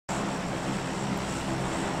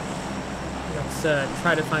Let's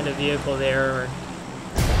try to find a vehicle there or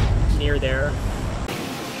near there.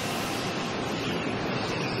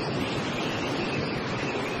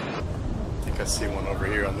 I think I see one over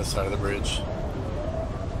here on this side of the bridge.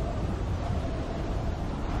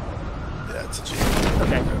 Yeah, it's a Jeep.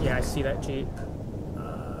 Okay, yeah, I see that Jeep.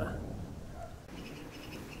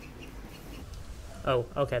 Oh,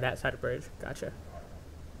 okay, that side of the bridge. Gotcha.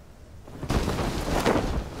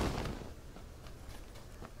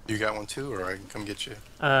 You got one too, or I can come get you?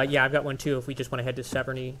 Yeah, I've got one too if we just want to head to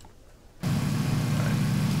Severny.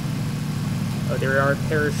 Oh, there are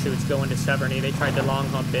parachutes going to Severny. They tried to long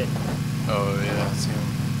hump it. Oh, yeah, I see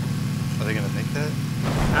them. Are they going to make that?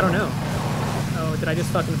 I don't know. Oh, did I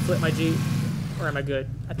just fucking flip my Jeep? Or am I good?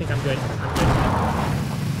 I think I'm good. I'm good.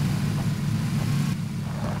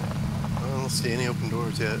 I don't see any open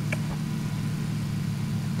doors yet.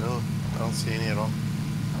 No, I don't see any at all.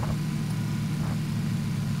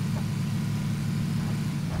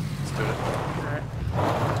 Let's do it. Alright.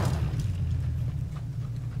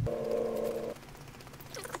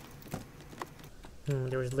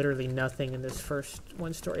 There was literally nothing in this first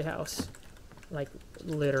one-story house. Like,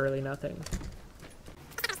 literally nothing.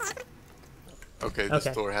 Okay, this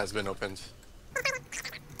door has been opened.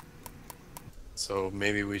 So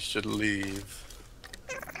maybe we should leave.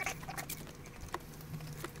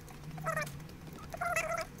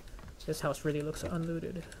 This house really looks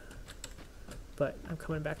unlooted. But I'm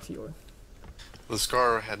coming back to you. The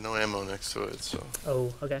Scar had no ammo next to it, so...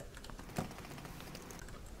 Oh, okay.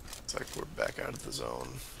 It's like we're back out of the zone.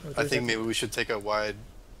 Oh, I think maybe we should take a wide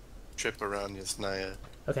trip around Yasnaya.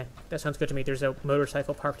 Okay, that sounds good to me. There's a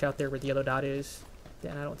motorcycle parked out there where the yellow dot is.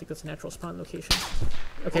 And I don't think that's a natural spawn location.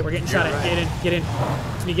 Okay, we're getting shot at. Get in, get in.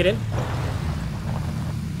 Can you get in?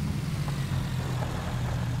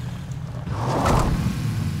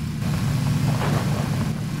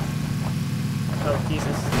 Oh,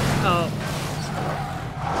 Jesus. Oh.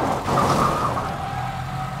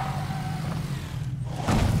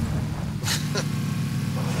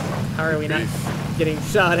 How are we not getting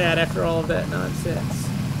shot at after all of that nonsense?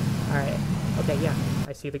 Alright. Okay, yeah.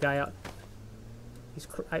 I see the guy out.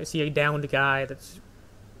 I see a downed guy that's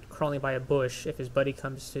crawling by a bush. If his buddy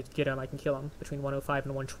comes to get him, I can kill him. Between 105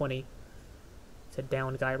 and 120. It's a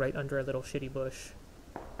downed guy right under a little shitty bush.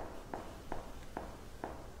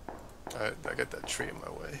 I got that tree in my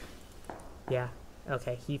way. Yeah.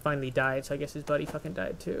 Okay, he finally died, so I guess his buddy fucking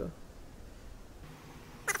died too.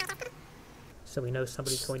 So we know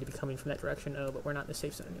somebody's going to be coming from that direction. Oh, but we're not in the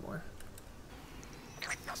safe zone anymore.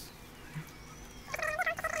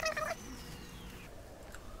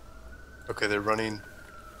 Okay, they're running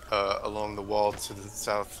along the wall to the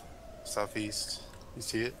southeast. You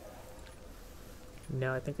see it?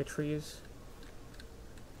 No, I think the trees.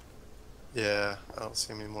 Yeah, I don't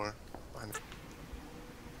see him anymore.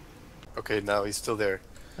 Okay, now he's still there.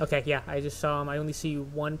 Okay, yeah, I just saw him. I only see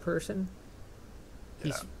one person. Yeah.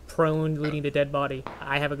 He's prone, looting the dead body.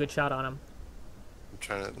 I have a good shot on him. I'm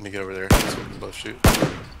trying to... Let me get over there so we can both shoot.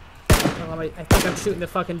 Oh, I think I'm shooting the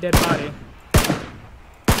fucking dead body.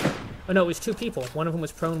 Oh no, it was two people. One of them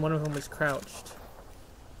was prone, one of them was crouched.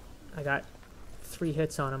 I got 3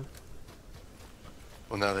 hits on him.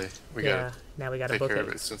 Well, now we gotta now we gotta take book care it.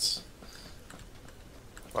 of it since...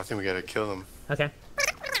 Well, I think we gotta kill them. Okay.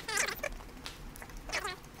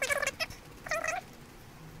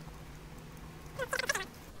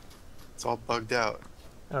 It's all bugged out.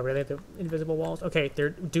 Oh, really? The invisible walls? Okay, they're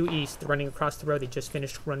due east. They're running across the road. They just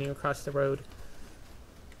finished running across the road.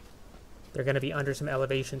 They're going to be under some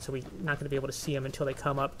elevation, so we're not going to be able to see them until they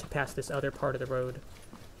come up to pass this other part of the road.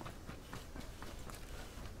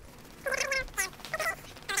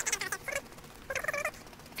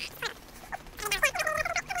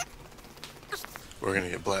 We're gonna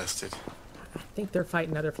get blasted. I think they're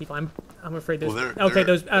fighting other people. I'm afraid there's... Well, okay,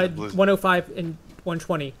 those 105 and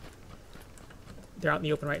 120. They're out in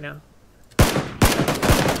the open right now.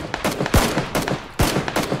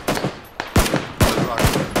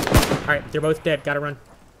 Alright, they're both dead. Gotta run.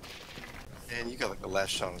 Man, you got like the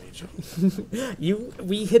last shot on each of them.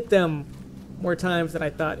 We hit them more times than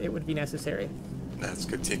I thought it would be necessary. That's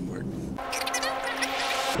good teamwork.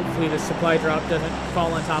 Hopefully the supply drop doesn't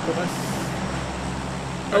fall on top of us.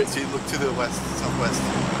 Alright, see, look to the west, southwest.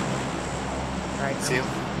 Alright. See him?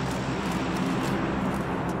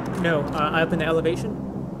 No, up in the elevation?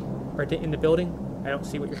 Or in the building? I don't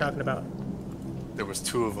see what you're talking about. There was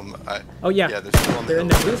 2 of them. Oh yeah, yeah, there's 2 on the they're in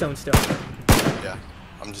the blue zone still. Yeah,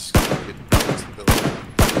 I'm just gonna get to the building.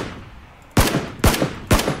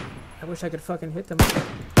 I wish I could fucking hit them.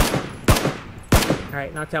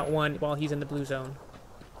 Alright, knocked out one while he's in the blue zone.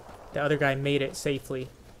 The other guy made it safely.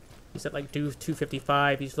 He's at like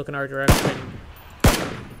 255. He's looking our direction.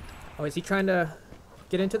 Oh, is he trying to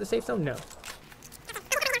get into the safe zone? No.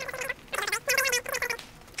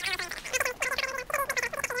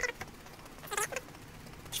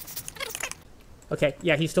 Okay,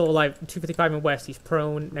 yeah, he's still alive. 255 and west. He's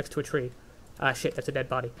prone next to a tree. Ah, shit, that's a dead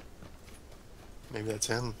body. Maybe that's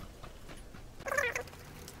him.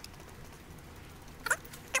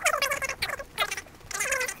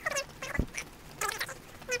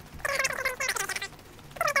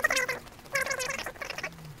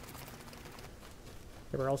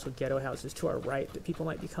 There were also ghetto houses to our right that people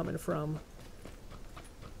might be coming from.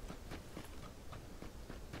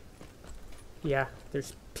 Yeah,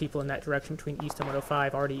 there's people in that direction between east and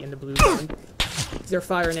 105 already in the blue zone. They're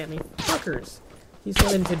firing at me. Fuckers! He's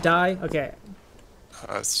going to die. Okay.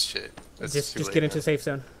 Oh, shit. That's Just get into the safe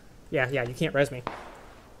zone. Yeah, you can't res me.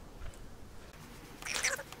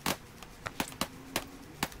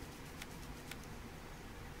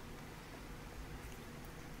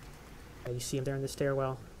 Yeah, you see him there in the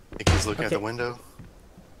stairwell. I think he's looking at the window.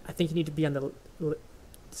 I think you need to be on the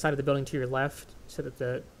side of the building to your left so that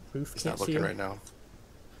the roof He's can't not see looking you. right now.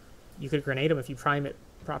 You could grenade him if you prime it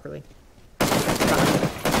properly.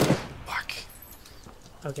 Fuck.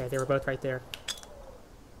 Okay, they were both right there.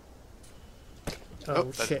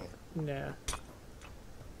 Oh, shit. Nah.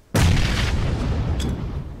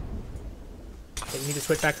 Okay, you need to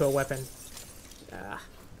switch back to a weapon. Ah.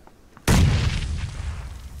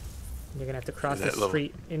 You're gonna have to cross the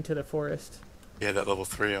street into the forest. Yeah, that level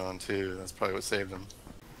 3 on too. That's probably what saved him.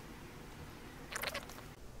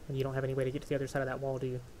 And you don't have any way to get to the other side of that wall, do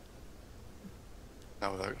you?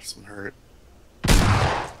 Not without some hurt.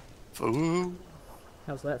 Ooh.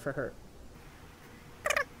 How's that for hurt?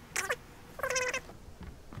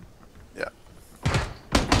 Yeah.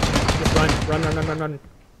 Just run.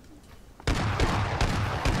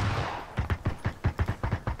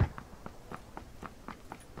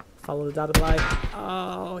 Follow the dotted line.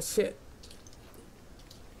 Oh, shit.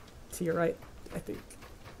 To your right, I think.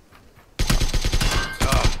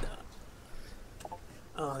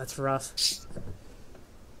 Oh, that's rough.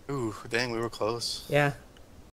 Ooh, dang, we were close. Yeah.